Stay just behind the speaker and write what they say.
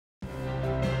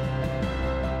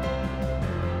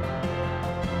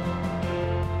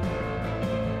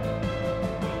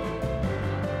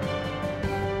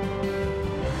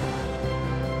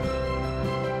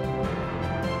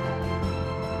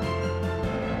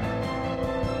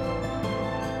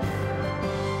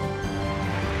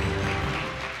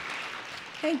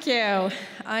Thank you.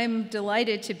 I'm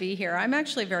delighted to be here. I'm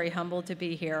actually very humbled to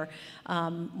be here.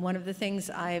 One of the things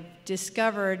I've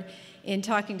discovered in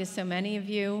talking to so many of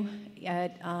you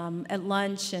at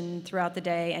lunch and throughout the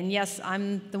day, and yes,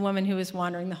 I'm the woman who is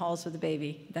wandering the halls with a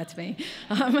baby. That's me.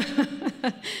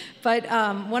 But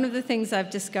one of the things I've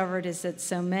discovered is that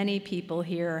so many people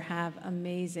here have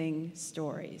amazing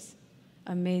stories.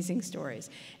 Amazing stories.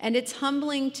 And it's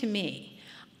humbling to me.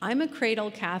 I'm a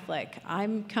cradle Catholic.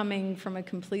 I'm coming from a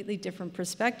completely different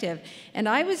perspective. And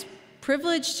I was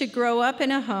privileged to grow up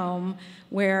in a home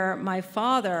where my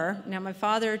father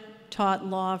taught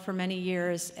law for many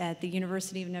years at the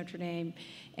University of Notre Dame,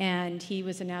 and he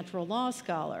was a natural law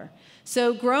scholar.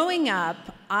 So growing up,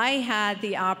 I had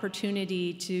the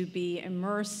opportunity to be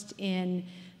immersed in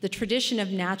the tradition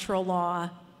of natural law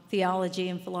theology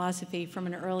and philosophy from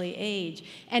an early age.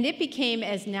 And it became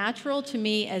as natural to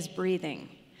me as breathing.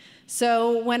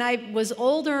 So when I was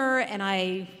older and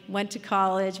I went to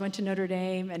college, went to Notre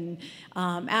Dame, and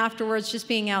afterwards just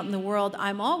being out in the world,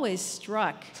 I'm always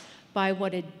struck by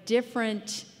what a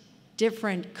different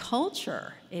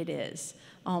culture it is,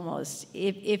 almost,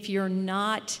 if you're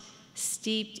not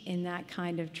steeped in that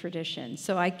kind of tradition.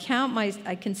 So I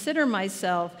consider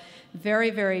myself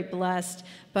very, very blessed,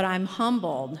 but I'm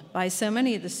humbled by so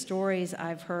many of the stories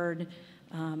I've heard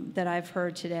that I've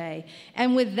heard today.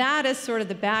 And with that as sort of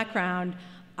the background,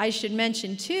 I should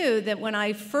mention too that when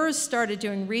I first started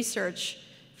doing research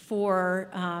for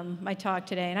my talk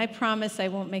today, and I promise I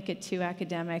won't make it too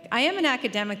academic. I am an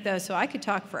academic though, so I could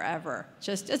talk forever,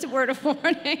 just as a word of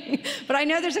warning. But I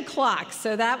know there's a clock,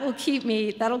 so that'll keep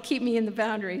me in the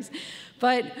boundaries.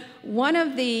 But one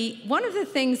of the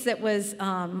things that was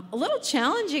a little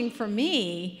challenging for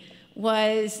me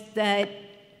was that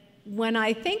when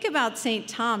I think about St.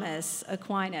 Thomas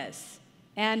Aquinas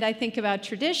and I think about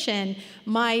tradition,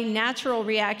 my natural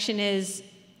reaction is,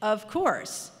 of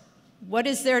course. What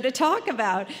is there to talk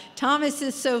about? Thomas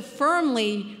is so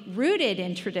firmly rooted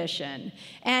in tradition,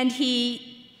 and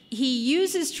he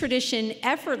uses tradition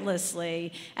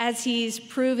effortlessly as he's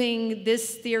proving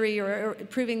this theory or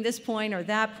proving this point or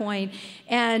that point,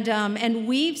 and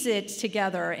weaves it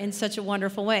together in such a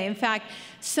wonderful way. In fact,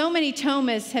 so many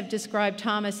Thomists have described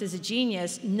Thomas as a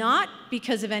genius, not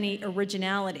because of any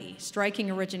originality,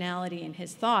 striking originality in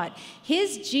his thought.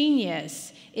 His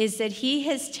genius is that he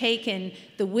has taken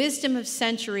the wisdom of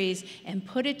centuries and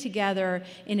put it together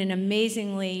in an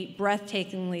amazingly,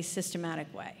 breathtakingly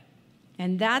systematic way.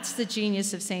 And that's the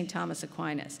genius of St. Thomas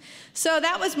Aquinas. So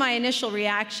that was my initial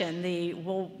reaction,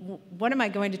 well, what am I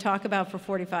going to talk about for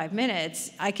 45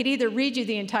 minutes? I could either read you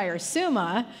the entire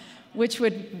Summa, which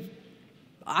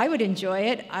I would enjoy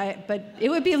it, but it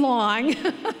would be long.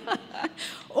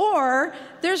 Or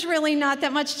there's really not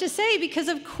that much to say because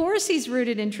of course he's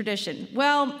rooted in tradition.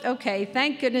 Well, okay,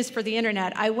 thank goodness for the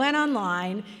internet. I went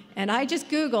online and I just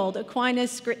Googled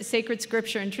Aquinas sacred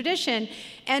scripture and tradition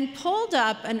and pulled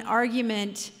up an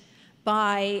argument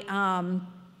by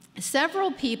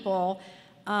several people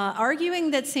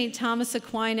arguing that St. Thomas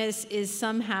Aquinas is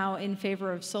somehow in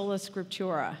favor of sola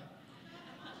scriptura.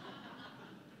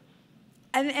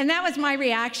 And that was my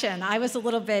reaction. I was a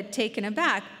little bit taken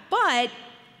aback. But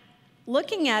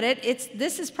looking at it,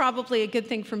 this is probably a good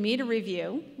thing for me to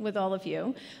review with all of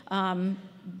you,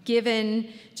 given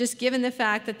the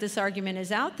fact that this argument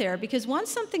is out there. Because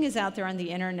once something is out there on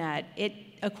the internet, it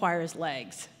acquires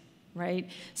legs. Right?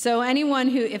 So anyone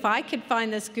who, if I could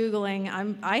find this Googling,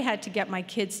 I had to get my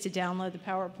kids to download the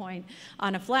PowerPoint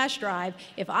on a flash drive.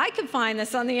 If I could find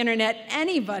this on the internet,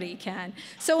 anybody can.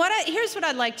 So here's what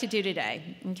I'd like to do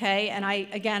today, okay? And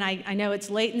I know it's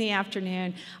late in the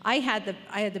afternoon. I had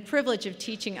the privilege of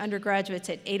teaching undergraduates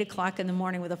at 8 o'clock in the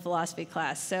morning with a philosophy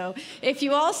class. So if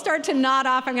you all start to nod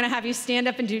off, I'm going to have you stand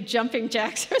up and do jumping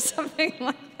jacks or something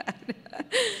like that.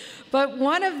 But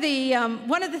one of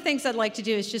the things I'd like to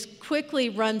do is just quickly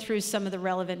run through some of the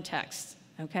relevant texts,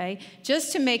 okay?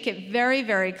 Just to make it very,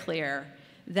 very clear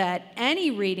that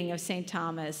any reading of St.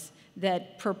 Thomas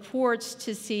that purports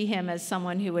to see him as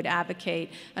someone who would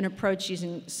advocate an approach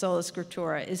using sola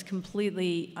scriptura is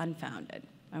completely unfounded,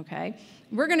 okay?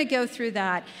 We're going to go through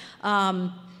that.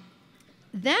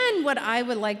 Then what I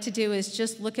would like to do is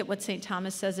just look at what St.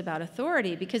 Thomas says about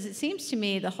authority, because it seems to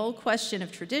me the whole question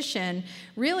of tradition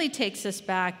really takes us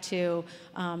back to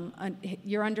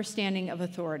your understanding of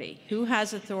authority. Who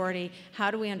has authority? How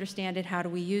do we understand it? How do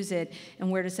we use it? And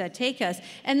where does that take us?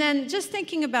 And then just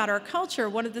thinking about our culture,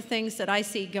 one of the things that I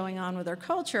see going on with our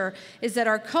culture is that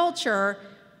our culture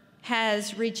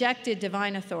has rejected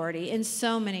divine authority in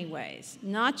so many ways,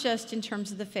 not just in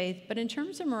terms of the faith, but in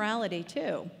terms of morality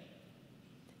too.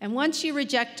 And once you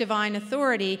reject divine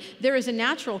authority, there is a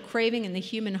natural craving in the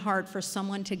human heart for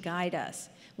someone to guide us.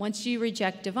 Once you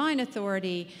reject divine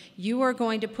authority, you are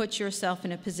going to put yourself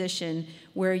in a position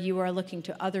where you are looking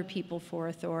to other people for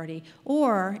authority,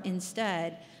 or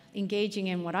instead, engaging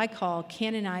in what I call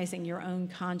canonizing your own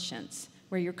conscience,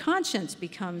 where your conscience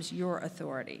becomes your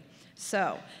authority.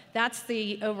 So that's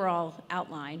the overall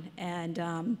outline.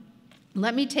 And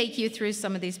let me take you through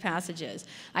some of these passages.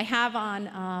 I have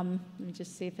on, let me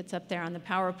just see if it's up there on the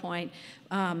PowerPoint.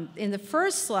 In the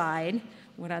first slide,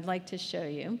 what I'd like to show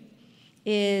you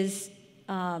is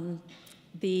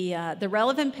the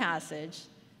relevant passage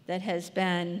that has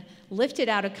been lifted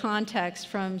out of context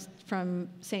from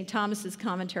St. Thomas's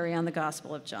commentary on the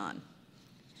Gospel of John.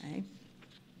 Okay?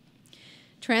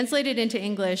 Translated into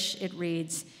English, it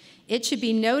reads, "It should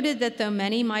be noted that though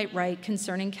many might write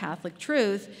concerning Catholic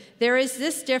truth, there is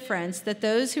this difference, that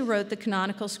those who wrote the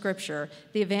canonical scripture,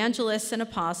 the evangelists and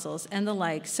apostles and the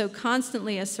like, so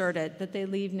constantly assert it that they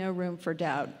leave no room for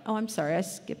doubt." Oh, I'm sorry, I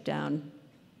skipped down.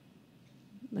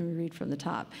 Let me read from the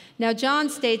top. "Now John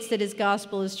states that his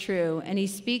gospel is true, and he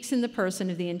speaks in the person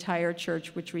of the entire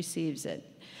church which receives it.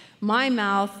 My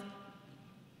mouth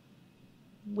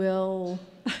will..."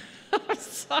 I'm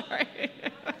sorry.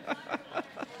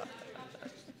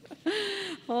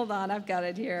 Hold on, I've got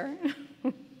it here.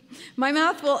 "My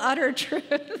mouth will utter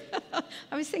truth."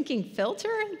 I was thinking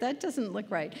filter? That doesn't look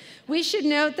right. "We should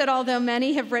note that although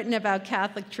many have written about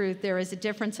Catholic truth, there is a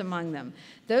difference among them.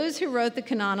 Those who wrote the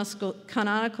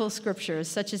canonical scriptures,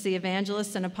 such as the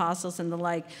evangelists and apostles and the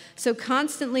like, so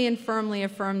constantly and firmly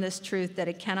affirm this truth that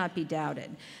it cannot be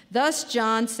doubted. Thus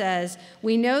John says,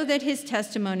 'We know that his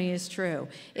testimony is true.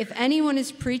 If anyone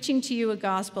is preaching to you a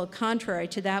gospel contrary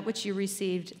to that which you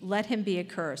received, let him be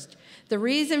accursed.' The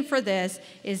reason for this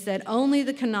is that only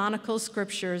the canonical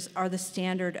scriptures are the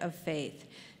standard of faith.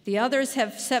 The others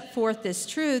have set forth this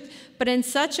truth, but in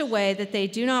such a way that they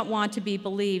do not want to be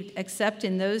believed except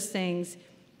in those things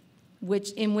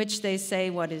in which they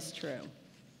say what is true."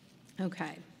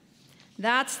 Okay,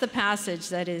 that's the passage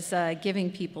that is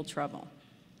giving people trouble.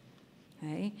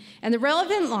 Okay? And the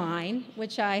relevant line,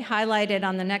 which I highlighted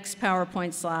on the next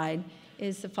PowerPoint slide,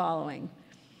 is the following.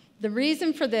 "The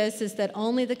reason for this is that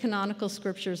only the canonical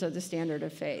scriptures are the standard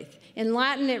of faith." In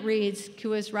Latin, it reads,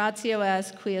 "Quis ratio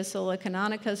est, quia sola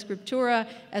canonica scriptura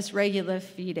est regula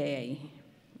fidei."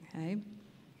 Okay?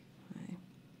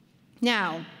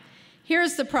 Now,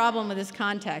 here's the problem with this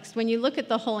context. When you look at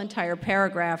the whole entire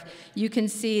paragraph, you can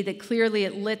see that clearly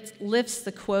it lifts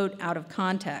the quote out of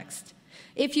context.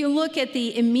 If you look at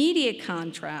the immediate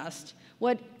contrast,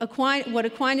 what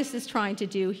Aquinas is trying to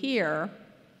do here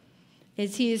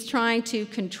is he is trying to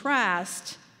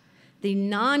contrast the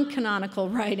non-canonical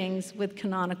writings with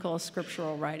canonical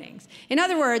scriptural writings. In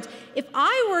other words, if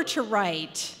I were to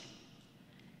write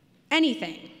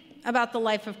anything about the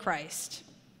life of Christ,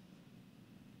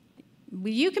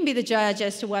 you can be the judge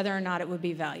as to whether or not it would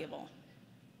be valuable,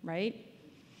 right?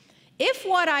 If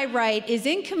what I write is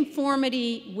in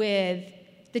conformity with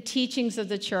the teachings of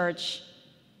the church,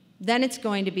 then it's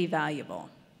going to be valuable.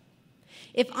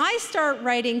 If I start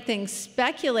writing things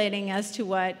speculating as to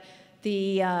what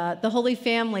the Holy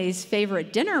Family's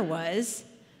favorite dinner was,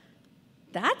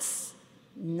 that's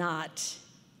not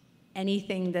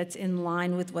anything that's in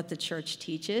line with what the church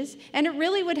teaches, and it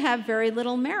really would have very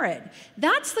little merit.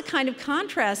 That's the kind of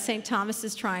contrast St. Thomas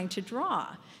is trying to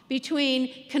draw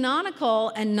between canonical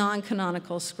and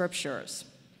non-canonical scriptures.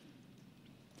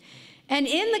 And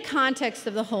in the context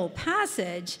of the whole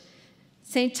passage,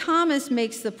 St. Thomas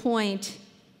makes the point,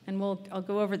 and I'll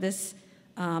go over this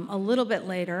a little bit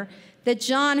later, that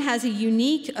John has a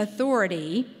unique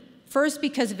authority, first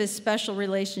because of his special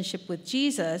relationship with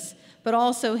Jesus, but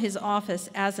also his office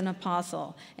as an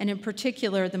apostle, and in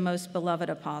particular, the most beloved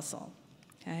apostle.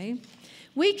 Okay?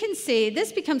 We can see,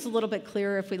 this becomes a little bit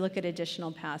clearer if we look at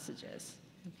additional passages.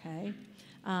 Okay?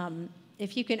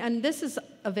 If you can, and this is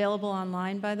available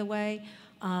online, by the way.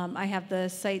 I have the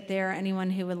site there. Anyone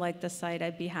who would like the site,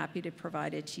 I'd be happy to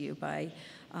provide it to you by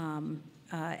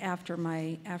after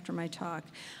my talk.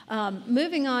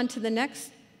 Moving on to the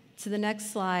next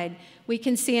slide, we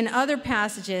can see in other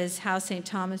passages how St.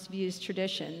 Thomas views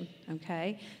tradition.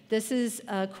 Okay, this is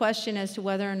a question as to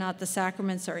whether or not the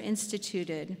sacraments are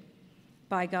instituted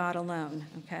by God alone.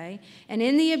 Okay, and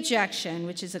in the objection,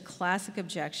 which is a classic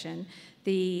objection,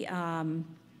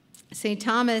 St.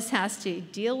 Thomas has to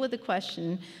deal with the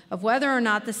question of whether or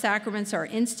not the sacraments are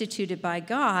instituted by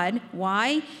God.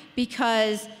 Why?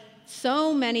 Because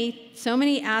so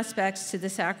many aspects to the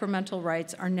sacramental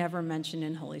rites are never mentioned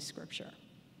in Holy Scripture.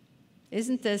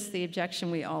 Isn't this the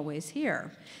objection we always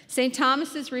hear? St.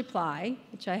 Thomas's reply,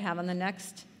 which I have on the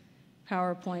next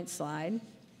PowerPoint slide,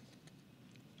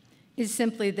 is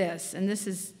simply this, and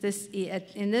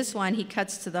in this one he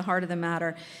cuts to the heart of the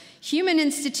matter. Human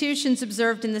institutions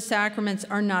observed in the sacraments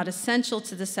are not essential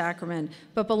to the sacrament,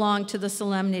 but belong to the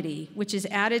solemnity, which is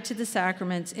added to the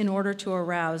sacraments in order to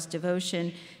arouse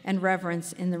devotion and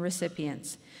reverence in the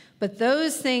recipients. But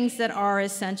those things that are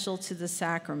essential to the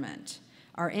sacrament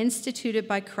are instituted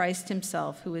by Christ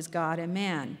himself, who is God and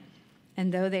man.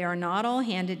 And though they are not all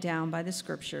handed down by the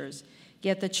Scriptures,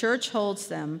 yet the Church holds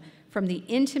them from the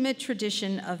intimate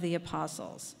tradition of the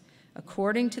apostles.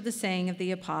 According to the saying of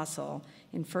the apostle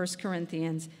in 1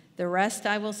 Corinthians, the rest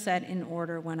I will set in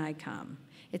order when I come.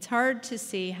 It's hard to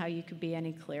see how you could be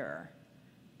any clearer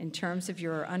in terms of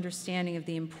your understanding of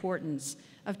the importance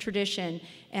of tradition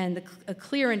and a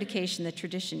clear indication that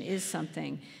tradition is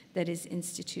something that is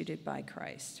instituted by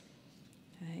Christ.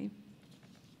 Okay.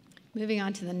 Moving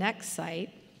on to the next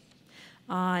site.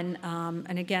 And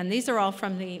again, these are all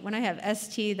from when I have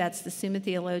ST, that's the Summa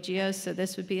Theologiae, so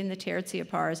this would be in the Tertia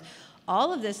Pars.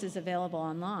 All of this is available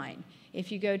online. If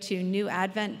you go to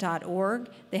newadvent.org,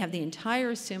 they have the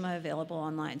entire Summa available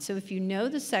online. So if you know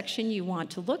the section you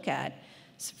want to look at,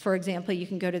 for example, you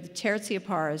can go to the Tertia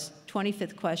Pars,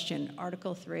 25th question,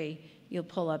 Article 3, you'll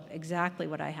pull up exactly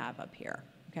what I have up here.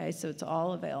 Okay, so it's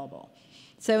all available.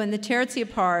 So in the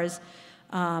Tertia Pars,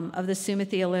 of the Summa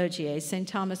Theologiae, St.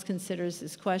 Thomas considers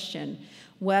this question,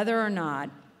 whether or not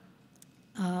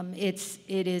it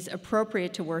is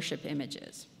appropriate to worship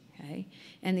images. Okay?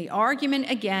 And the argument,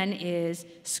 again, is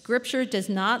Scripture does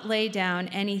not lay down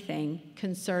anything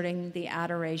concerning the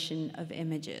adoration of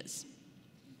images.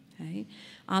 Okay?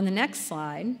 On the next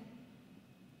slide,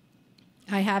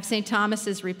 I have St.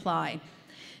 Thomas's reply.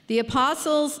 The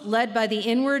apostles, led by the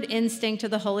inward instinct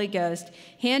of the Holy Ghost,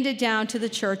 handed down to the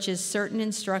churches certain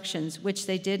instructions which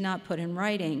they did not put in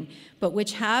writing, but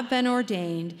which have been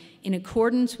ordained in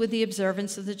accordance with the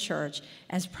observance of the church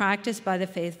as practiced by the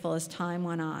faithful as time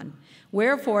went on.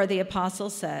 Wherefore, the apostle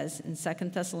says in 2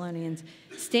 Thessalonians,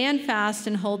 stand fast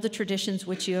and hold the traditions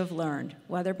which you have learned,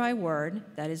 whether by word,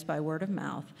 that is by word of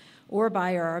mouth, or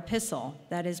by our epistle,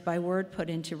 that is, by word put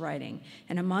into writing.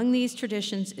 And among these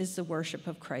traditions is the worship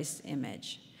of Christ's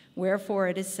image. Wherefore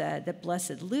it is said that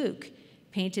blessed Luke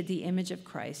painted the image of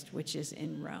Christ, which is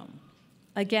in Rome.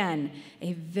 Again,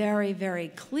 a very, very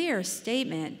clear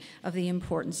statement of the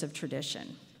importance of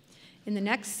tradition. In the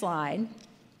next slide,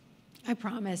 I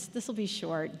promise this will be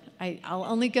short. I'll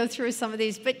only go through some of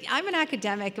these, but I'm an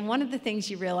academic, and one of the things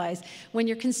you realize when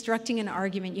you're constructing an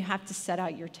argument, you have to set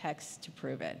out your text to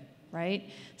prove it. Right?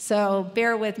 So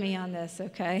bear with me on this,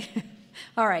 okay?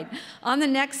 All right. On the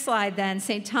next slide, then,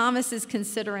 St. Thomas is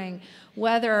considering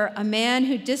whether a man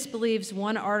who disbelieves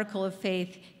one article of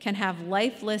faith can have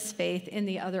lifeless faith in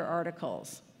the other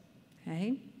articles.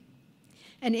 Okay?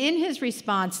 And in his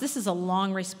response, this is a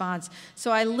long response,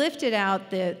 so I lifted out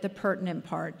the pertinent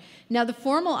part. Now, the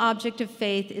formal object of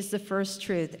faith is the first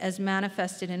truth, as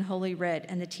manifested in Holy Writ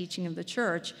and the teaching of the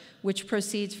Church, which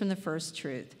proceeds from the first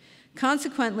truth.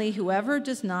 Consequently, whoever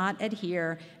does not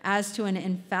adhere as to an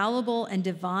infallible and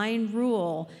divine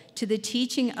rule to the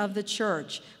teaching of the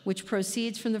Church, which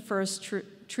proceeds from the first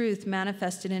truth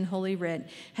manifested in Holy Writ,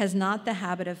 has not the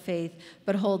habit of faith,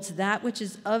 but holds that which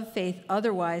is of faith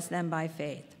otherwise than by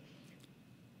faith.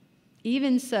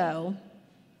 Even so,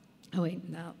 oh wait,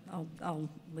 no, I'll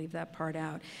leave that part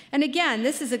out. And again,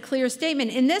 this is a clear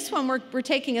statement. In this one, we're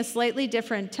taking a slightly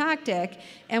different tactic,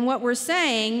 and what we're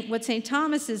saying, what St.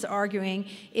 Thomas is arguing,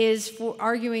 is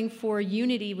arguing for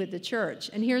unity with the Church.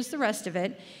 And here's the rest of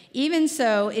it. Even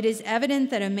so, it is evident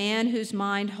that a man whose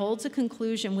mind holds a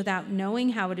conclusion without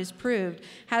knowing how it is proved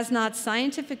has not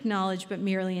scientific knowledge, but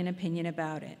merely an opinion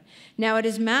about it. Now, it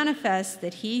is manifest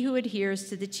that he who adheres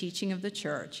to the teaching of the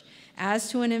Church,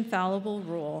 as to an infallible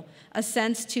rule,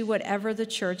 assents to whatever the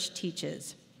Church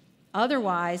teaches.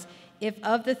 Otherwise, if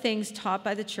of the things taught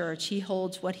by the Church he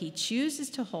holds what he chooses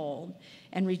to hold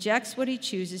and rejects what he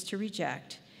chooses to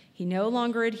reject, he no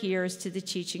longer adheres to the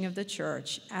teaching of the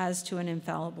Church as to an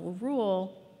infallible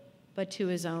rule, but to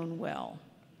his own will.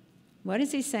 What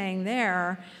is he saying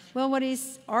there? Well, what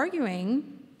he's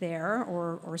arguing there,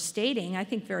 or stating, I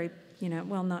think very,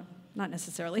 well, not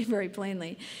necessarily very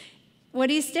plainly, what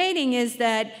he's stating is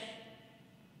that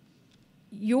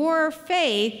your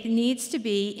faith needs to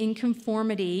be in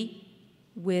conformity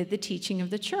with the teaching of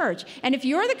the Church. And if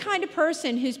you're the kind of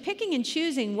person who's picking and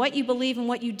choosing what you believe and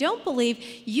what you don't believe,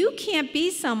 you can't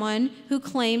be someone who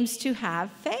claims to have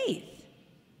faith.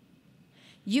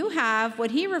 You have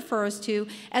what he refers to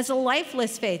as a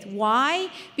lifeless faith. Why?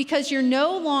 Because you're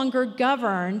no longer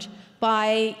governed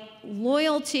by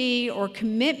loyalty or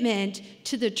commitment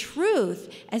to the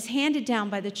truth as handed down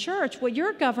by the church. What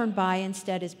you're governed by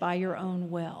instead is by your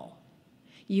own will.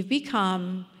 You've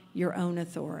become your own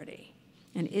authority.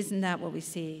 And isn't that what we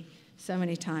see so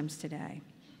many times today?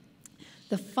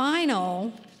 The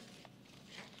final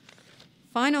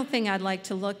thing I'd like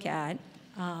to look at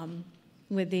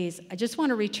with these, I just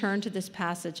want to return to this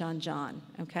passage on John,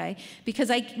 okay?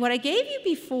 Because what I gave you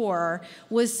before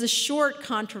was the short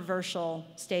controversial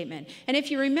statement. And if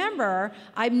you remember,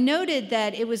 I've noted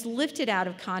that it was lifted out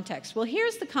of context. Well,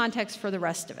 here's the context for the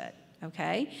rest of it,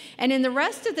 okay? And in the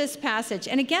rest of this passage,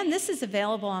 and again, this is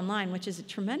available online, which is a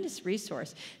tremendous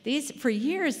resource. For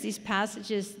years, these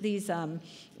passages, these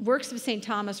works of St.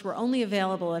 Thomas were only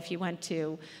available if you went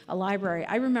to a library.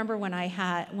 I remember when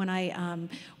I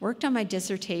worked on my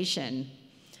dissertation,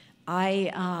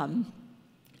 I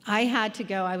had to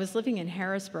go. I was living in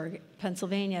Harrisburg,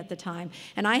 Pennsylvania at the time,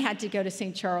 and I had to go to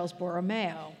St. Charles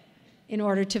Borromeo in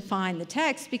order to find the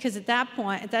text, because at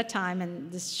that time,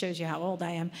 and this shows you how old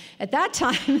I am, at that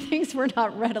time, things were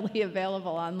not readily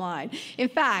available online. In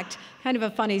fact, kind of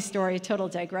a funny story, a total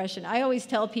digression. I always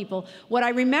tell people, what I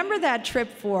remember that trip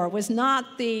for was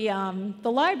not the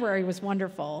library was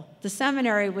wonderful, the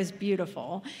seminary was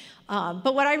beautiful,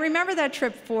 but what I remember that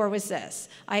trip for was this.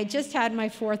 I had just had my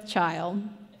 4th child,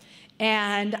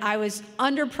 and I was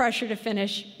under pressure to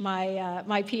finish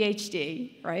my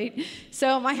PhD, right?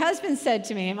 So my husband said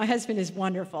to me, and my husband is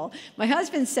wonderful, my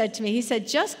husband said to me, he said,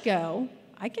 just go,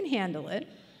 I can handle it.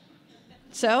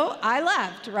 So I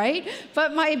left, right?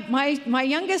 But my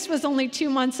youngest was only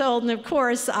 2 months old, and of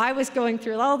course, I was going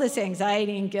through all this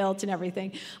anxiety and guilt and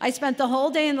everything. I spent the whole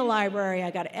day in the library.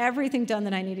 I got everything done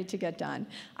that I needed to get done.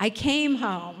 I came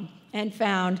home and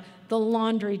found the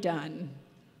laundry done.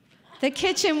 The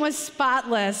kitchen was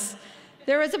spotless.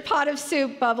 There was a pot of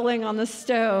soup bubbling on the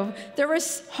stove. There were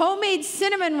homemade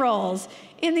cinnamon rolls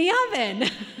in the oven.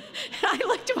 And I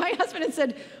looked at my husband and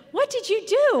said, "What did you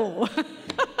do?"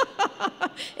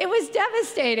 It was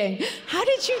devastating. How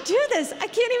did you do this? I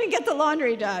can't even get the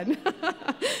laundry done.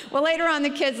 Well, later on, the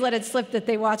kids let it slip that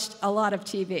they watched a lot of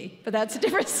TV, but that's a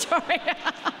different story.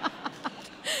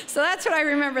 So that's what I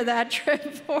remember that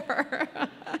trip for.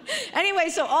 Anyway,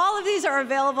 so all of these are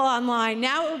available online.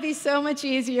 Now it would be so much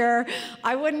easier.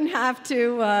 I wouldn't have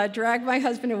to drag my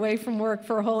husband away from work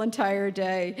for a whole entire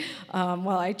day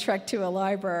while I trek to a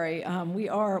library. We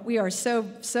are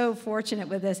so fortunate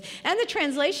with this. And the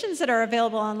translations that are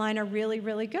available online are really,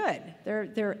 really good.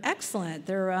 They're excellent.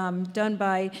 They're done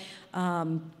by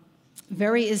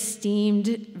very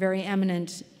esteemed, very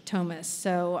eminent Thomists.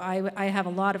 So I have a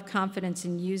lot of confidence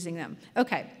in using them.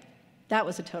 Okay, that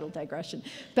was a total digression.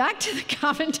 Back to the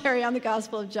commentary on the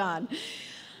Gospel of John.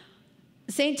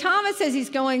 St. Thomas, as he's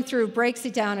going through, breaks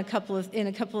it down in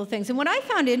a couple of things. And what I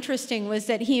found interesting was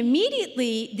that the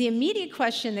immediate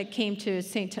question that came to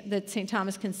that St.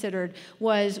 Thomas considered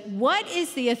was, what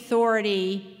is the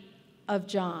authority of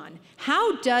John?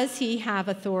 How does he have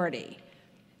authority?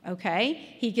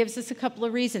 Okay, he gives us a couple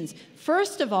of reasons.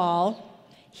 First of all,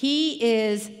 he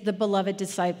is the beloved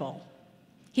disciple.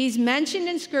 He's mentioned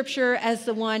in Scripture as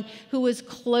the one who was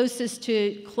closest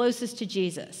to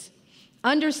Jesus,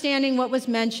 understanding what was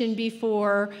mentioned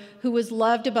before, who was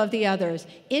loved above the others,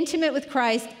 intimate with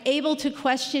Christ, able to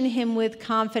question him with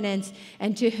confidence,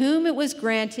 and to whom it was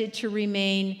granted to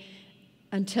remain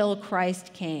until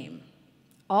Christ came.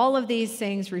 All of these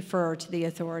things refer to the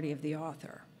authority of the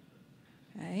author.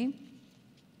 Okay?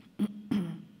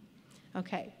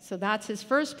 Okay, so that's his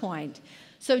first point.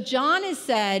 So John is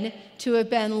said to have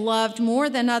been loved more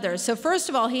than others. So first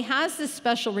of all, he has this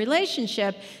special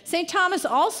relationship. St. Thomas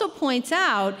also points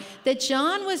out that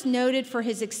John was noted for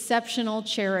his exceptional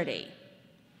charity,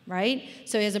 right?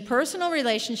 So he has a personal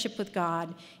relationship with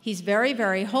God. He's very,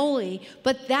 very holy.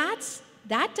 But that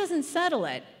doesn't settle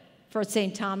it for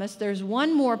St. Thomas. There's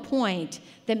one more point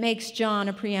that makes John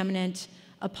a preeminent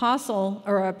apostle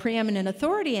or a preeminent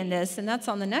authority in this, and that's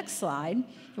on the next slide,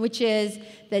 which is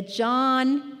that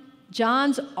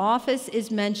John's office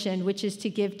is mentioned, which is to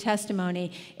give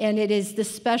testimony, and it is the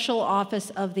special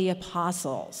office of the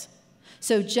apostles.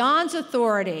 So John's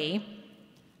authority,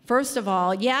 first of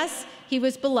all, yes, he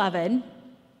was beloved.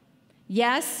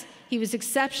 Yes, he was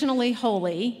exceptionally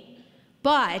holy,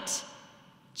 but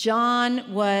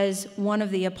John was one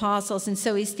of the apostles, and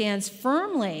so he stands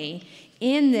firmly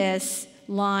in this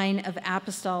line of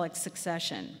apostolic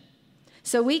succession.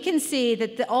 So we can see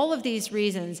that all of these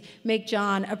reasons make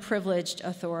John a privileged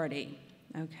authority.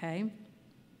 Okay?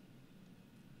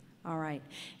 All right.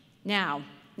 Now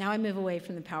I move away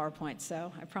from the PowerPoint,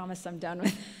 so I promise I'm done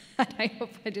with that. I hope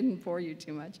I didn't bore you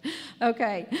too much.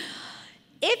 Okay.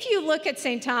 If you look at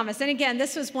St. Thomas, and again,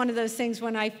 this was one of those things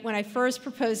when I first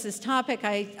proposed this topic,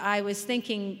 I was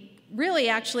thinking really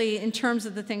actually in terms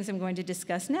of the things I'm going to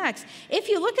discuss next. If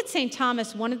you look at St.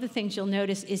 Thomas, one of the things you'll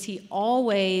notice is he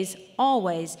always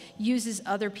uses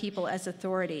other people as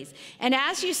authorities. And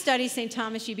as you study St.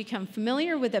 Thomas, you become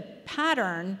familiar with a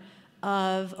pattern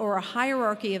or a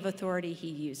hierarchy of authority he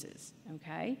uses,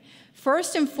 okay?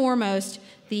 First and foremost,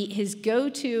 his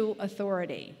go-to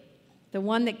authority, the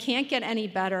one that can't get any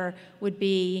better, would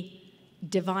be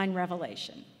divine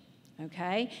revelation.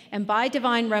 Okay? And by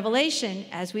divine revelation,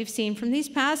 as we've seen from these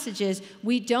passages,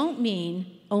 we don't mean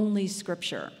only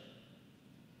Scripture.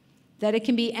 That it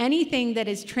can be anything that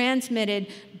is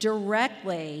transmitted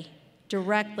directly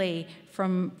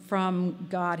from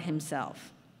God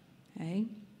himself. Okay?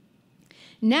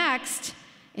 Next,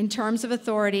 in terms of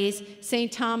authorities,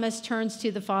 St. Thomas turns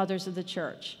to the fathers of the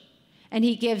church. And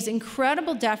he gives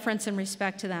incredible deference and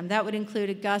respect to them. That would include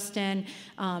Augustine,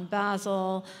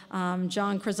 Basil,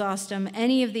 John Chrysostom,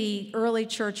 any of the early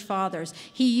church fathers.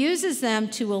 He uses them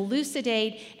to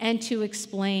elucidate and to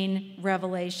explain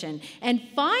revelation. And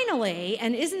finally,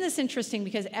 and isn't this interesting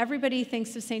because everybody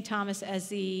thinks of St. Thomas as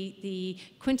the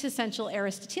quintessential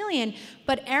Aristotelian,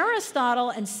 but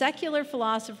Aristotle and secular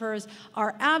philosophers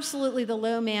are absolutely the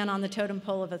low man on the totem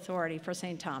pole of authority for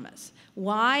St. Thomas.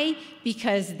 Why?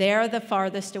 Because they're the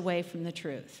farthest away from the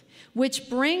truth. Which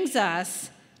brings us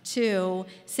to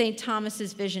St.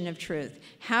 Thomas's vision of truth.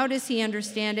 How does he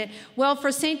understand it? Well,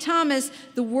 for St. Thomas,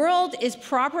 the world is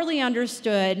properly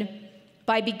understood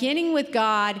by beginning with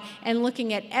God and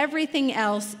looking at everything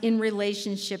else in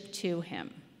relationship to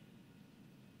him.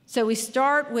 So we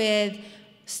start with,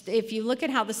 if you look at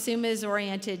how the Summa is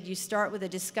oriented, you start with a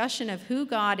discussion of who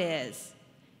God is,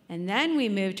 and then we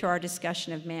move to our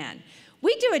discussion of man.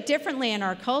 We do it differently in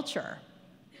our culture.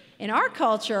 In our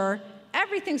culture,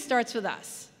 everything starts with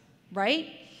us, right?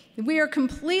 We are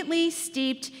completely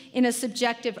steeped in a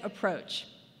subjective approach.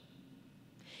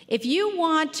 If you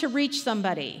want to reach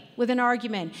somebody with an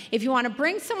argument, if you want to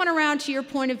bring someone around to your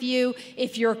point of view,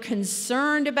 if you're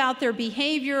concerned about their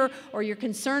behavior or you're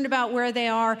concerned about where they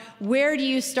are, where do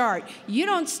you start? You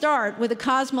don't start with a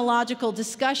cosmological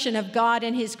discussion of God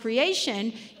and his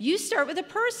creation. You start with a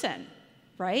person,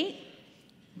 right?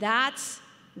 That's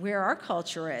where our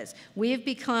culture is. We have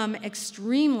become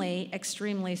extremely,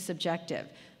 extremely subjective.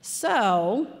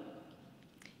 So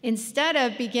instead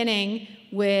of beginning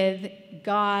with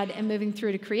God and moving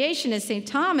through to creation as St.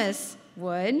 Thomas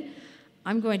would,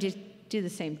 I'm going to do the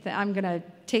same thing. I'm going to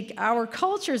take our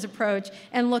culture's approach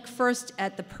and look first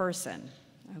at the person,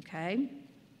 okay?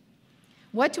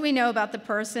 What do we know about the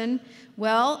person?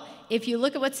 Well, if you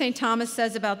look at what St. Thomas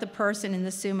says about the person in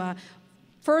the Summa,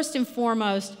 first and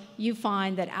foremost, you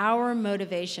find that our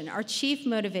motivation, our chief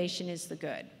motivation, is the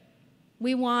good.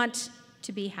 We want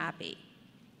to be happy.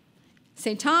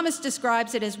 St. Thomas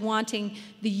describes it as wanting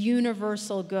the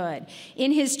universal good.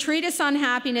 In his treatise on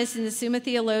happiness in the Summa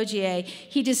Theologiae,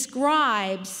 he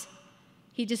describes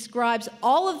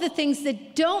all of the things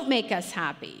that don't make us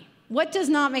happy. What does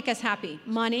not make us happy?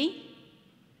 Money,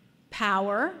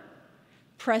 power,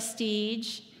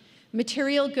 prestige,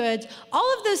 material goods.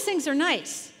 All of those things are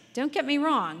nice, don't get me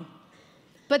wrong,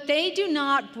 but they do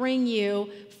not bring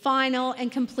you final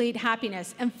and complete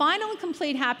happiness. And final and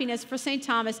complete happiness for St.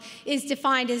 Thomas is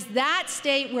defined as that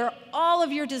state where all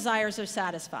of your desires are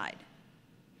satisfied.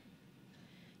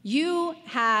 You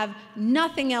have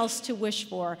nothing else to wish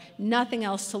for, nothing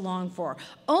else to long for.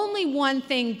 Only one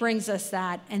thing brings us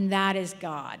that, and that is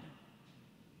God.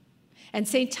 And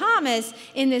St. Thomas,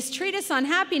 in this treatise on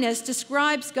happiness,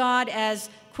 describes God as,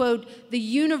 quote, the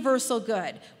universal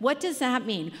good. What does that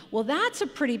mean? Well, that's a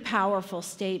pretty powerful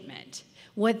statement.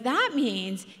 What that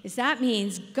means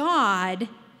is God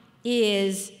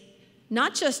is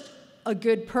not just a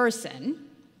good person,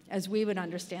 as we would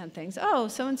understand things. Oh,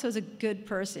 so-and-so's a good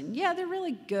person. Yeah, they're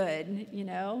really good, you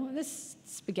know. This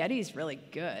spaghetti's really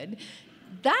good.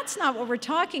 That's not what we're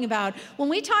talking about. When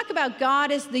we talk about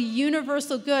God as the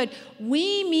universal good,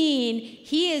 we mean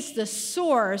he is the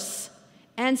source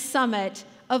and summit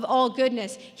of all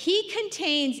goodness. He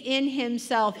contains in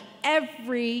himself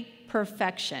every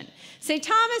perfection. St.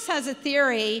 Thomas has a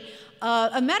theory,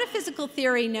 a metaphysical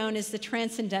theory known as the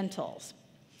transcendentals.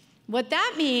 What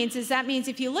that means is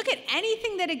if you look at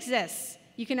anything that exists,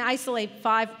 you can isolate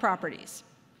 5 properties.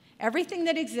 Everything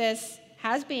that exists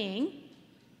has being,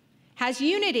 has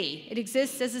unity, it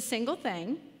exists as a single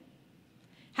thing,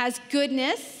 has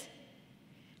goodness,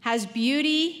 has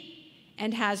beauty,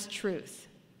 and has truth.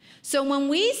 So when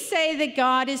we say that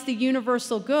God is the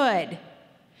universal good,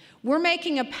 we're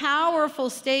making a powerful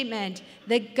statement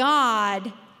that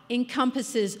God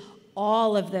encompasses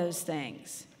all of those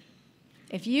things.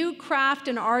 If you craft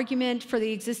an argument for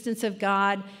the existence of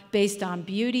God based on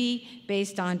beauty,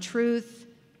 based on truth,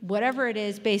 whatever it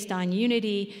is, based on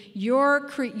unity,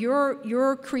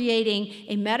 you're creating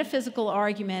a metaphysical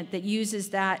argument that uses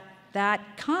that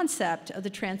concept of the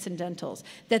transcendentals,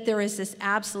 that there is this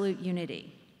absolute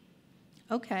unity.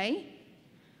 Okay,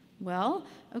 well,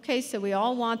 okay, so we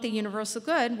all want the universal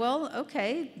good. Well,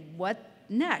 okay, what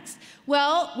next?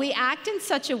 Well, we act in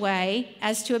such a way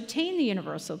as to obtain the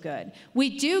universal good.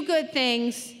 We do good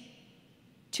things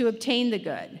to obtain the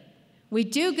good. We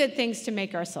do good things to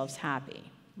make ourselves happy,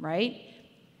 right?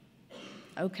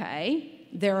 Okay,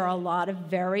 there are a lot of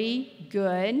very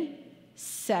good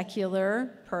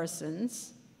secular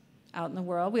persons out in the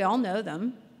world. We all know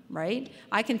them, right?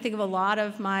 I can think of a lot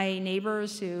of my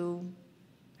neighbors who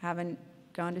haven't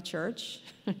gone to church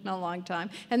in a long time,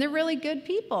 and they're really good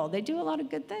people. They do a lot of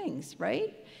good things,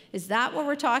 right? Is that what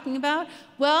we're talking about?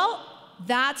 Well,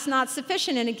 that's not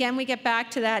sufficient. And again, we get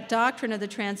back to that doctrine of the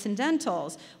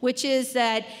transcendentals, which is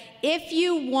that if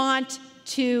you want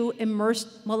to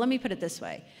immerse, well, let me put it this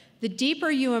way. The deeper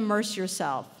you immerse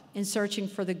yourself in searching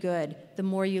for the good, the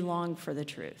more you long for the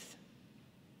truth.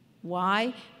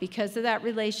 Why? Because of that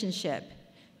relationship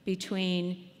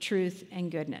between truth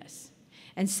and goodness.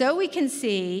 And so we can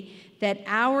see that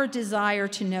our desire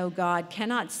to know God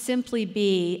cannot simply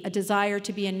be a desire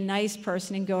to be a nice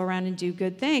person and go around and do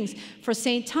good things. For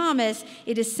St. Thomas,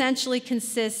 it essentially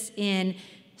consists in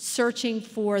searching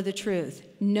for the truth,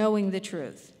 knowing the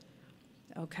truth.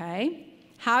 Okay?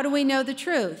 How do we know the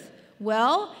truth?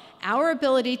 Well, our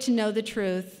ability to know the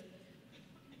truth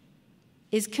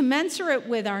is commensurate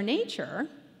with our nature,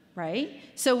 right?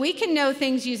 So we can know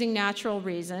things using natural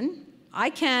reason. I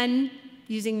can,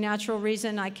 using natural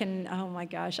reason, I can, oh my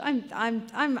gosh,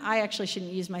 I actually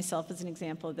shouldn't use myself as an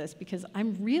example of this because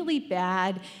I'm really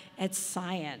bad at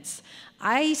science.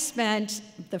 I spent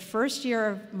the first year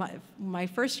of my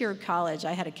first year of college,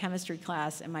 I had a chemistry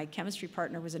class, and my chemistry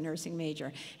partner was a nursing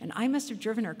major. And I must have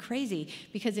driven her crazy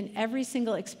because in every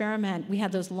single experiment, we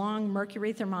had those long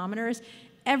mercury thermometers.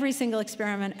 Every single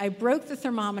experiment, I broke the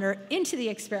thermometer into the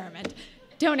experiment.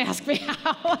 Don't ask me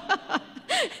how.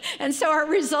 And so our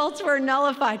results were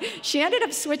nullified. She ended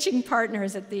up switching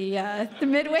partners at the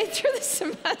midway through the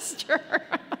semester.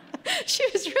 She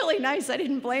was really nice. I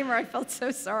didn't blame her. I felt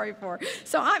so sorry for her.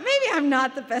 So maybe I'm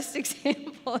not the best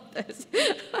example of this.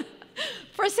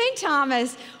 For St.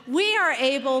 Thomas, we are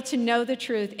able to know the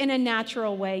truth in a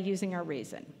natural way using our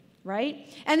reason,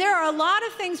 right? And there are a lot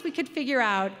of things we could figure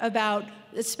out about,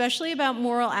 especially about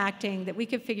moral acting, that we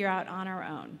could figure out on our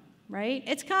own, right?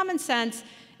 It's common sense.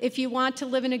 If you want to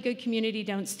live in a good community,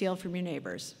 don't steal from your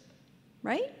neighbors,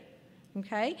 right?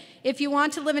 Okay? If you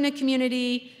want to live in a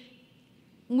community,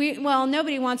 well,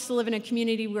 nobody wants to live in a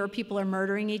community where people are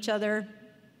murdering each other.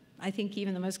 I think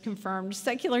even the most confirmed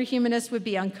secular humanists would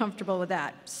be uncomfortable with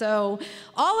that. So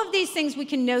all of these things we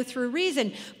can know through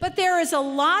reason, but there is a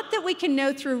lot that we can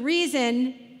know through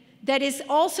reason that is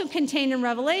also contained in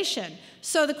Revelation.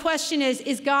 So the question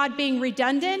is God being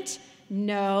redundant?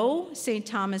 No, St.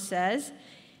 Thomas says.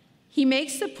 He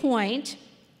makes the point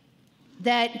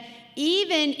that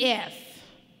even if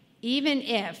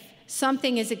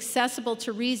something is accessible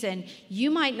to reason,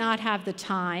 you might not have the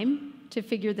time to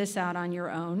figure this out on your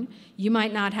own. You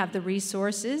might not have the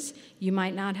resources. You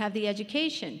might not have the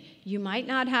education. You might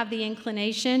not have the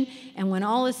inclination. And when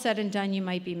all is said and done, you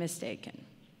might be mistaken,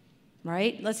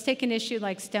 right? Let's take an issue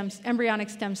like embryonic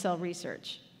stem cell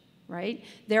research, right?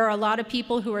 There are a lot of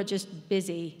people who are just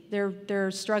busy.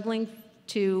 They're struggling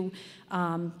to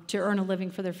earn a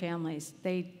living for their families.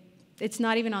 It's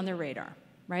not even on their radar,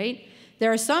 right?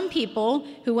 There are some people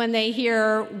who, when they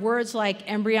hear words like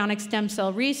embryonic stem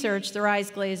cell research, their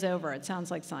eyes glaze over. It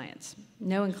sounds like science.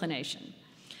 No inclination.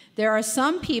 There are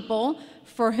some people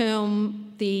for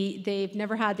whom they've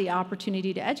never had the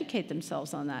opportunity to educate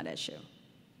themselves on that issue.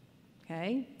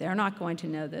 Okay? They're not going to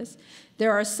know this.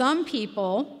 There are some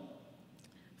people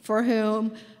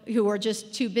who are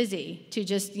just too busy to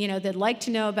just, they'd like to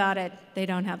know about it, they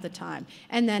don't have the time.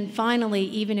 And then finally,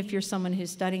 even if you're someone who's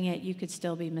studying it, you could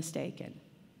still be mistaken,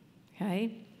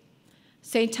 okay?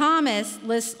 St. Thomas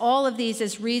lists all of these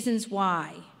as reasons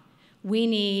why we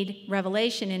need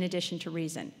revelation in addition to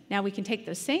reason. Now, we can take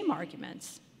those same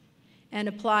arguments and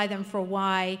apply them for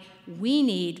why we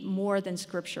need more than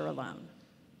Scripture alone.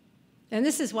 And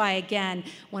this is why, again,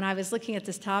 when I was looking at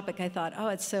this topic, I thought, oh,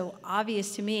 it's so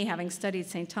obvious to me, having studied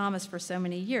St. Thomas for so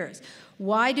many years.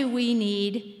 Why do we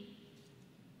need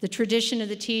The tradition of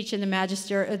the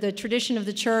the tradition of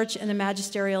the church and the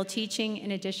magisterial teaching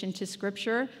in addition to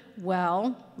Scripture?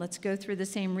 Well, let's go through the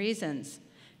same reasons.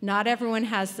 Not everyone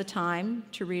has the time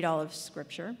to read all of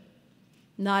Scripture.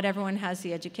 Not everyone has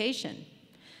the education.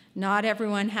 Not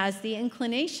everyone has the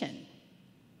inclination.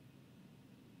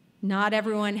 Not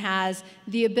everyone has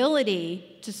the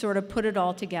ability to sort of put it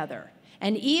all together.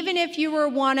 And even if you were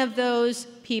one of those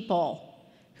people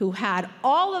who had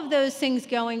all of those things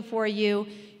going for you,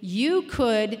 you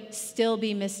could still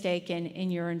be mistaken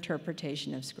in your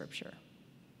interpretation of Scripture.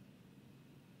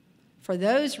 For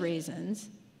those reasons,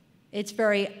 it's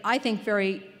I think,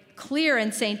 very clear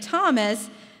in St. Thomas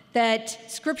that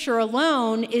Scripture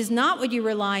alone is not what you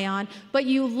rely on, but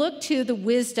you look to the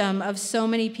wisdom of so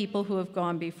many people who have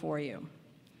gone before you.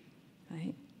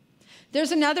 Right?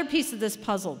 There's another piece of this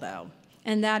puzzle, though,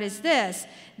 and that is this,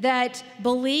 that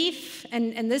belief,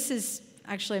 and this is,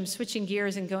 actually I'm switching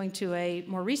gears and going to a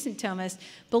more recent Thomist,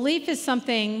 belief is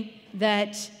something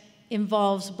that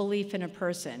involves belief in a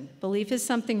person. Belief is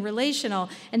something relational,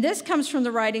 and this comes from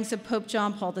the writings of Pope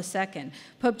John Paul II.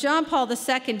 Pope John Paul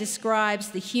II describes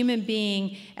the human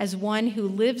being as one who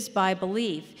lives by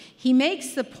belief. He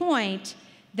makes the point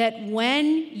that when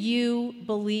you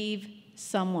believe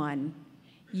someone,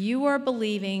 you are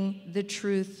believing the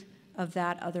truth of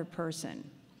that other person.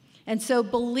 And so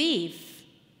belief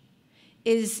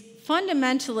is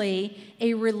fundamentally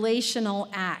a relational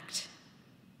act.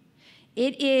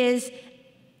 It is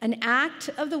an act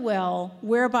of the will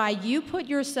whereby you put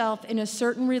yourself in a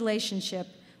certain relationship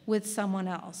with someone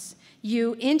else.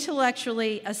 You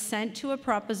intellectually assent to a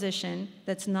proposition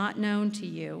that's not known to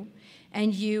you,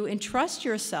 and you entrust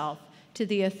yourself to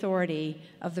the authority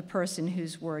of the person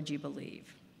whose word you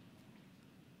believe.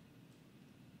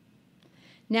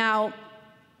 Now,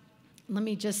 let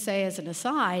me just say as an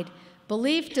aside,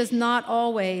 belief does not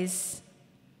always,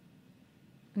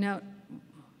 let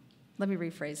me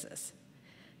rephrase this.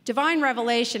 Divine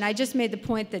revelation, I just made the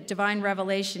point that divine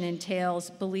revelation entails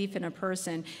belief in a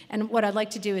person. And what I'd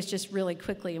like to do is just really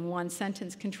quickly in one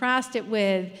sentence contrast it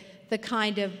with the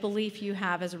kind of belief you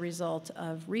have as a result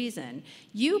of reason.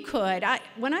 You could,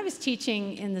 when I was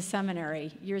teaching in the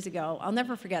seminary years ago, I'll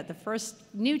never forget the first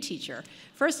new teacher.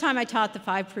 First time I taught the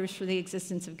 5 proofs for the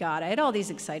existence of God, I had all these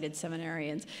excited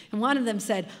seminarians, and one of them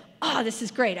said, "Oh, this is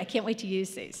great, I can't wait to use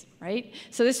these," right?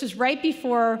 So this was right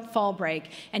before fall break,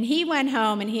 and he went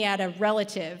home and he had a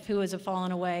relative who was a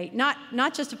fallen away,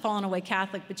 not just a fallen away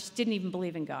Catholic, but just didn't even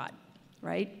believe in God,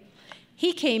 right?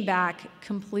 He came back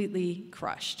completely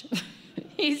crushed.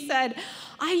 He said,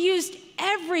 "I used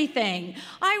everything.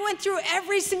 I went through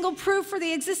every single proof for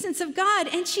the existence of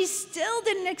God, and she still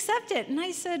didn't accept it." And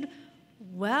I said,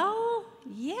 "Well,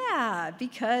 yeah,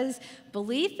 because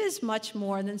belief is much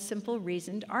more than simple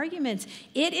reasoned arguments.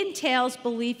 It entails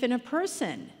belief in a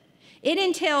person. It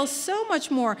entails so much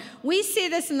more. We see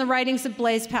this in the writings of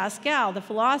Blaise Pascal, the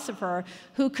philosopher,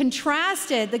 who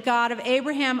contrasted the God of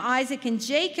Abraham, Isaac, and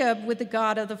Jacob with the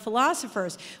God of the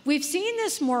philosophers. We've seen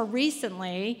this more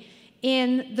recently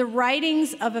in the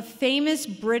writings of a famous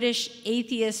British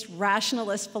atheist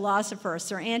rationalist philosopher,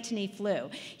 Sir Anthony Flew.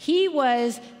 He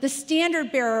was the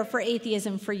standard bearer for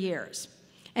atheism for years.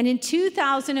 And in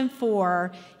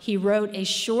 2004, he wrote a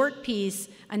short piece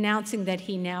announcing that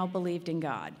he now believed in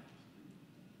God.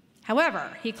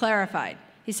 However, he clarified.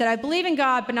 He said, "I believe in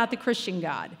God, but not the Christian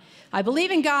God. I believe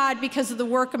in God because of the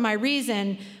work of my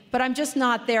reason, but I'm just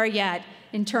not there yet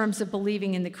in terms of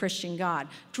believing in the Christian God,"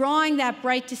 drawing that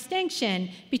bright distinction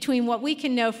between what we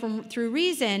can know through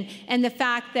reason and the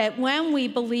fact that when we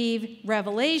believe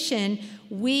revelation,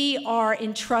 we are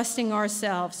entrusting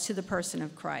ourselves to the person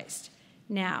of Christ.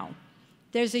 Now,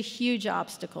 there's a huge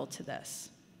obstacle to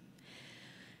this.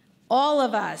 All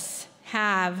of us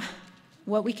have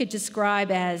what we could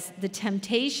describe as the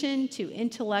temptation to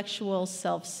intellectual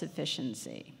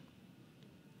self-sufficiency.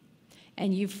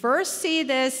 And you first see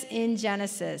this in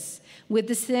Genesis with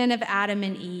the sin of Adam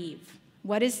and Eve.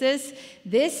 What is this?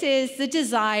 This is the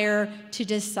desire to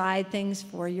decide things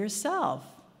for yourself,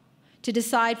 to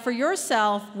decide for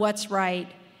yourself what's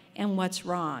right and what's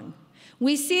wrong.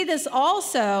 We see this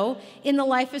also in the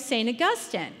life of St.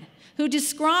 Augustine, who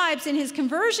describes in his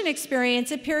conversion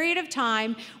experience a period of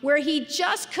time where he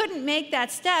just couldn't make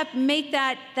that step, make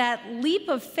that leap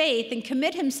of faith and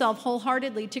commit himself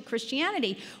wholeheartedly to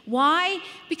Christianity. Why?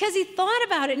 Because he thought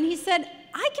about it and he said,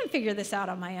 "I can figure this out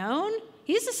on my own."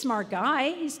 He's a smart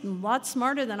guy. He's a lot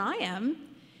smarter than I am.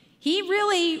 He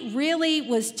really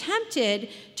was tempted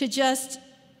to just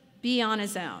be on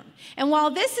his own. And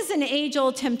while this is an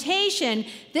age-old temptation,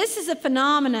 this is a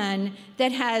phenomenon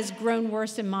that has grown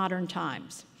worse in modern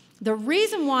times. The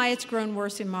reason why it's grown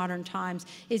worse in modern times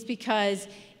is because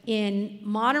in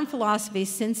modern philosophy,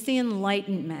 since the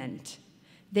Enlightenment,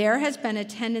 there has been a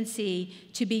tendency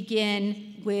to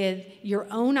begin with your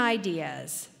own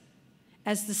ideas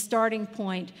as the starting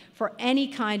point for any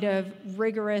kind of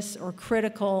rigorous or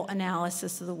critical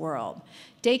analysis of the world.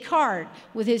 Descartes,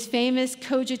 with his famous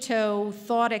cogito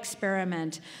thought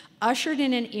experiment, ushered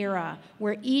in an era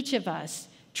where each of us,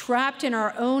 trapped in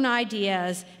our own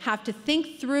ideas, have to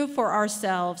think through for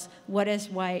ourselves what is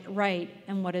right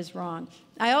and what is wrong.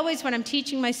 I always, when I'm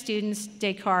teaching my students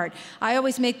Descartes, I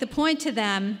always make the point to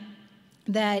them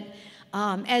that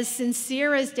as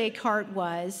sincere as Descartes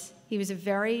was, he was a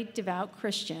very devout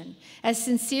Christian, as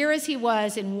sincere as he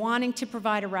was in wanting to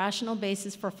provide a rational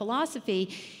basis for philosophy,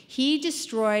 he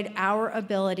destroyed our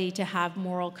ability to have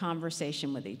moral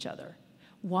conversation with each other.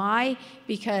 Why?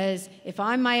 Because if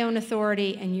I'm my own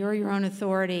authority and you're your own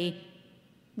authority,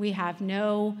 we have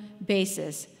no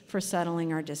basis for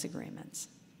settling our disagreements.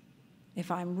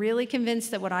 If I'm really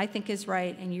convinced that what I think is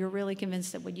right and you're really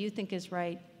convinced that what you think is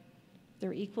right,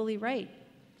 they're equally right,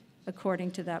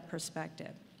 according to that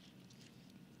perspective.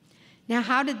 Now,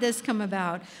 how did this come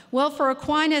about? Well, for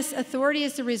Aquinas, authority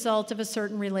is the result of a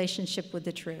certain relationship with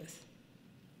the truth.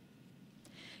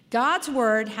 God's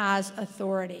word has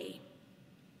authority.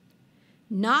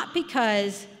 Not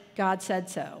because God said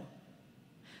so,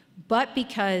 but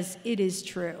because it is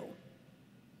true.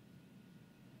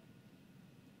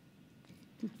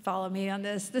 Follow me on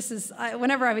this.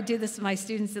 Whenever I would do this with my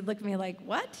students, they'd look at me like,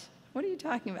 what? What are you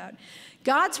talking about?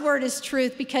 God's word is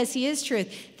truth because he is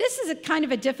truth. This is a kind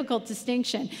of a difficult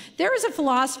distinction. There was a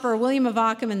philosopher, William of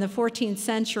Ockham, in the 14th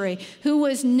century, who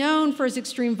was known for his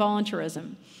extreme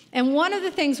voluntarism. And one of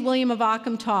the things William of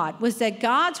Ockham taught was that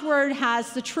God's word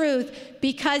has the truth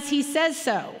because he says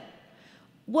so.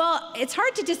 Well, it's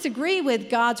hard to disagree with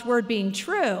God's word being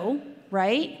true,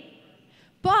 right?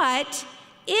 But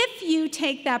if you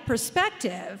take that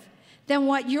perspective, then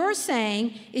what you're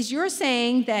saying is you're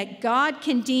saying that God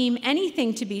can deem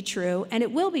anything to be true, and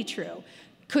it will be true.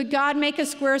 Could God make a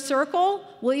square circle?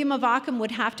 William of Ockham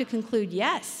would have to conclude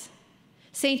yes.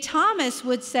 St. Thomas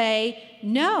would say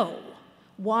no.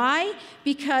 Why?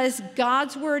 Because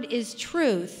God's word is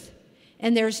truth,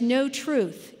 and there's no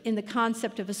truth in the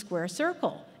concept of a square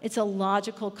circle. It's a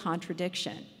logical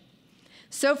contradiction.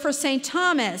 So for St.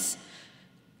 Thomas,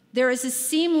 there is a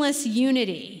seamless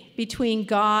unity between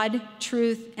God,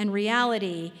 truth, and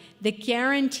reality that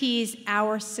guarantees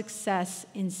our success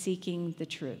in seeking the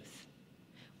truth.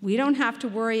 We don't have to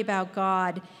worry about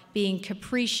God being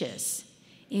capricious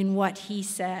in what he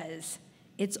says.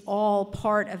 It's all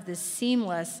part of this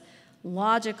seamless,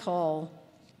 logical,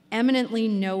 eminently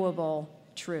knowable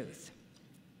truth.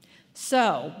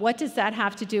 So, what does that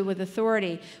have to do with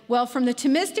authority? Well, from the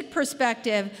Thomistic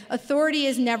perspective, authority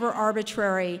is never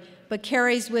arbitrary, but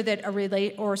carries with it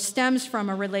or stems from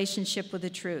a relationship with the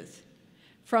truth.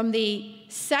 From the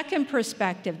second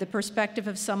perspective, the perspective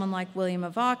of someone like William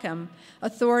of Ockham,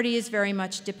 authority is very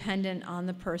much dependent on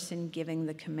the person giving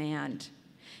the command.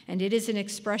 And it is an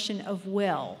expression of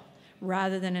will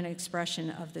rather than an expression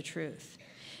of the truth.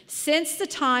 Since the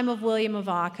time of William of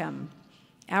Ockham,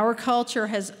 our culture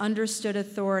has understood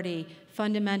authority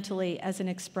fundamentally as an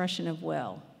expression of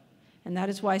will. And that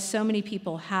is why so many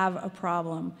people have a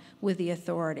problem with the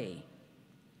authority.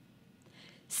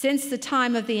 Since the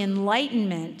time of the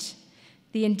Enlightenment,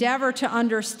 the endeavor to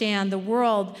understand the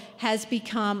world has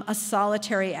become a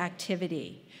solitary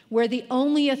activity, where the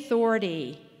only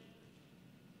authority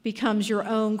becomes your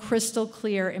own crystal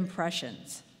clear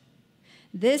impressions.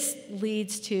 This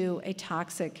leads to a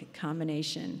toxic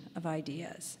combination of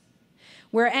ideas,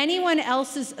 where anyone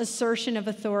else's assertion of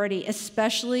authority,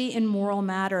 especially in moral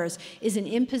matters, is an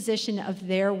imposition of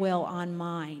their will on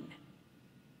mine.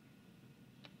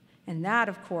 And that,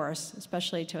 of course,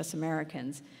 especially to us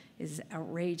Americans, is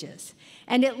outrageous.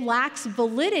 And it lacks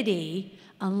validity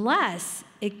unless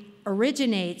it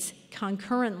originates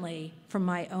concurrently from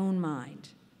my own mind.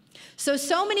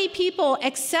 So many people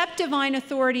accept divine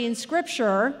authority in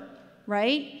Scripture,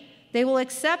 right? They will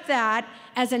accept that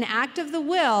as an act of the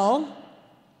will,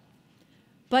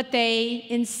 but they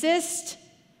insist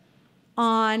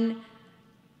on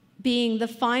being the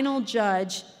final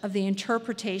judge of the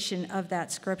interpretation of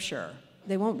that Scripture.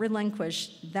 They won't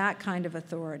relinquish that kind of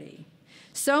authority.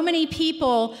 So many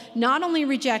people not only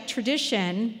reject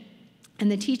tradition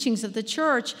and the teachings of the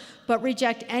church, but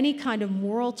reject any kind of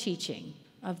moral teaching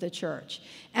of the church.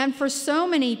 And for so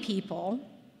many people,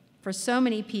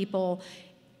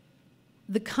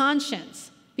 the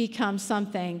conscience becomes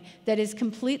something that is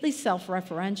completely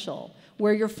self-referential,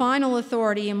 where your final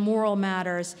authority in moral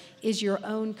matters is your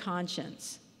own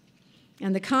conscience.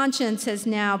 And the conscience has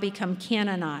now become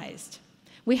canonized.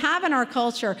 We have in our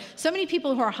culture so many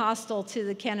people who are hostile to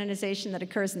the canonization that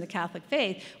occurs in the Catholic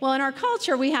faith. Well, in our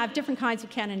culture, we have different kinds of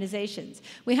canonizations.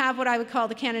 We have what I would call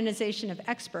the canonization of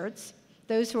experts,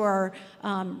 those who are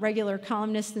regular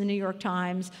columnists in the New York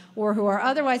Times or who are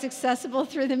otherwise accessible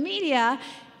through the media.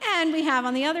 And we have,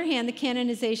 on the other hand, the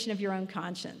canonization of your own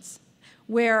conscience,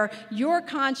 where your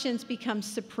conscience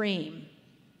becomes supreme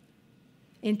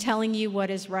in telling you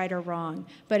what is right or wrong,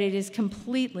 but it is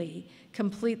completely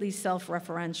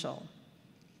self-referential.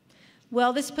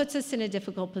 Well, this puts us in a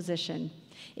difficult position.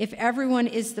 If everyone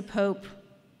is the Pope,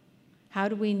 how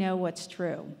do we know what's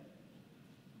true?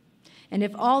 And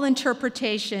if all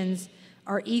interpretations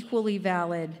are equally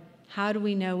valid, how do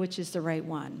we know which is the right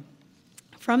one?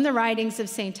 From the writings of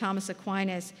St. Thomas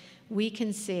Aquinas, we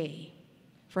can see,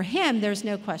 for him, there's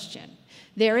no question.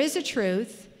 There is a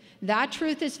truth. That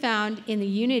truth is found in the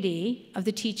unity of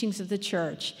the teachings of the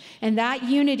Church, and that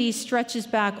unity stretches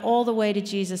back all the way to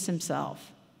Jesus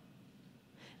himself.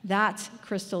 That's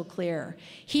crystal clear.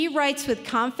 He writes with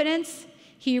confidence,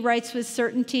 he writes with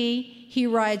certainty, he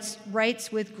writes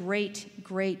with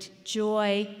great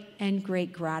joy and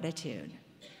great gratitude.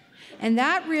 And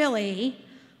that really,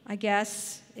 I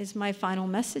guess, is my final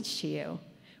message to you,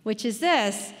 which is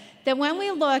this, that when we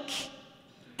look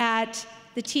at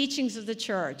the teachings of the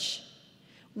Church,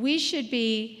 we should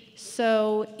be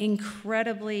so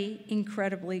incredibly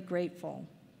grateful.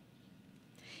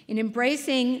 In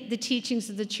embracing the teachings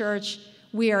of the Church,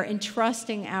 we are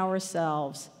entrusting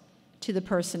ourselves to the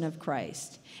person of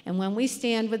Christ. And when we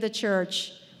stand with the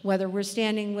Church, whether we're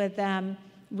standing with them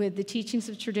with the teachings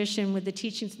of tradition, with the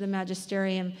teachings of the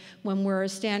magisterium, when we're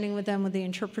standing with them with the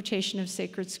interpretation of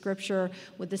sacred scripture,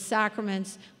 with the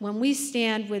sacraments, when we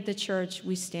stand with the Church,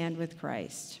 we stand with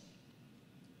Christ.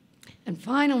 And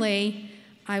finally,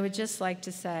 I would just like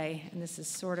to say, and this is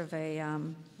sort of a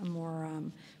more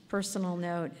personal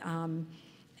note,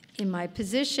 in my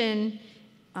position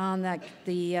on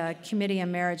the Committee on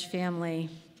Marriage,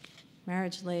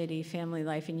 Laity, Family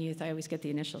Life, and Youth, I always get the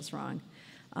initials wrong.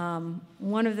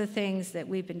 One of the things that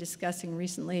we've been discussing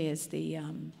recently is the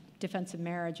Defense of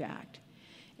Marriage Act.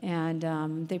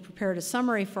 And they prepared a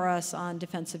summary for us on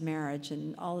defense of marriage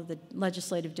and all of the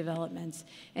legislative developments.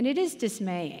 And it is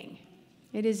dismaying.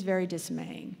 It is very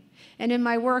dismaying. And in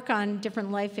my work on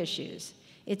different life issues,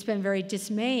 it's been very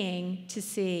dismaying to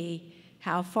see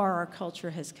how far our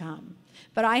culture has come.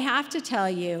 But I have to tell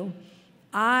you,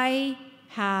 I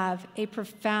have a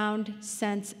profound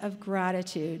sense of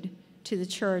gratitude to the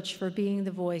Church for being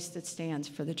the voice that stands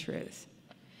for the truth,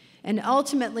 and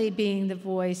ultimately being the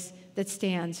voice that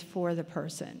stands for the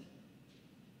person.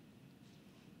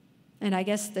 And I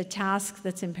guess the task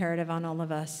that's imperative on all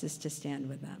of us is to stand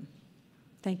with them.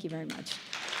 Thank you very much.